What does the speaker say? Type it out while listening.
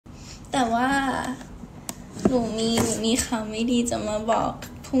แต่ว่าหนูมีข่าวไม่ดีจะมาบอก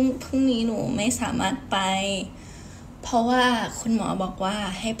พรุ่งนี้หนูไม่สามารถไปเพราะว่าคุณหมอบอกว่า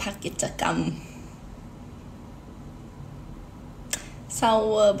ให้พักกิจกรรมเศร้า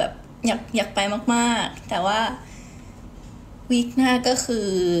เวอร์แบบอยากไปมากๆแต่ว่าวีคหน้าก็คือ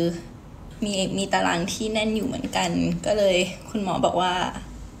มีตารางที่แน่นอยู่เหมือนกันก็เลยคุณหมอบอกว่า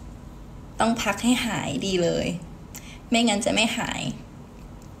ต้องพักให้หายดีเลยไม่งั้นจะไม่หาย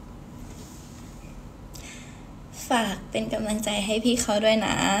ฝากเป็นกำลังใจให้พี่เขาด้วยน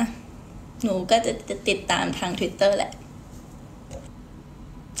ะหนูก็จะติดตามทาง Twitter แหละ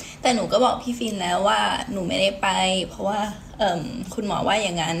แต่หนูก็บอกพี่ฟินแล้วว่าหนูไม่ได้ไปเพราะว่าคุณหมอว่าอ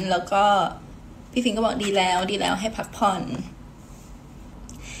ย่างนั้นแล้วก็พี่ฟินก็บอกดีแล้วให้พักผ่อน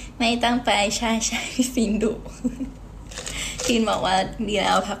ไม่ตั้งไปใช่พี่ฟินดุฟินบอกว่าดีแ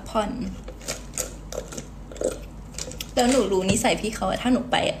ล้วพักผ่อนแล้วหนูรู้นิสัยพี่เขาถ้าหนู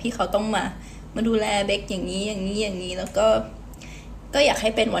ไปพี่เขาต้องมาดูแลเบคอย่างนี้แล้วก็อยากให้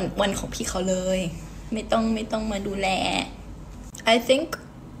เป็นวันของพี่เขาเลยไม่ต้องมาดูแล I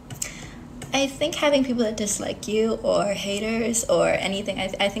think having people that dislike you or haters or anything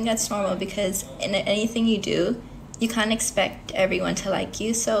I think that's normal because in anything you do you can't expect everyone to like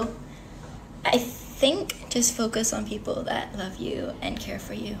you so I think just focus on people that love you and care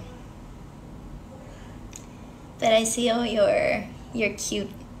for you but I see all your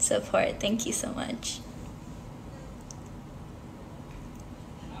cute support thank you so much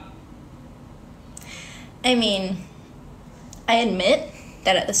I mean I admit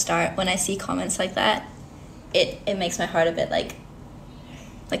that at the start when I see comments like that it makes my heart a bit like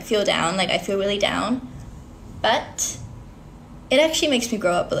feel down like I feel really down but it actually makes me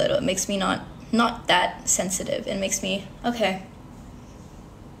grow up a little it makes me not that sensitive it makes me okay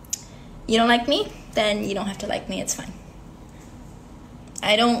you don't like me then you don't have to like me it's fine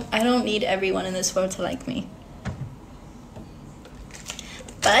I don't need everyone in this world to like me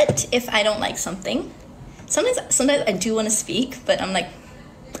but if I don't like something sometimes I do want to speak but I'm like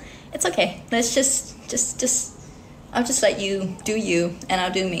it's okay let's just I'll just let you do you and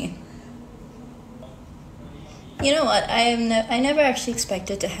I'll do me you know what I never actually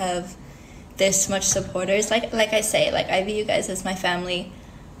expected to have this much supporters like I say like I view you guys as my family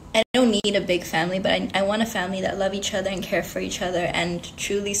I don't need a big family but I want a family that love each other and care for each other and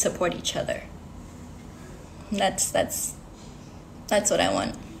truly support each other that's what I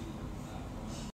want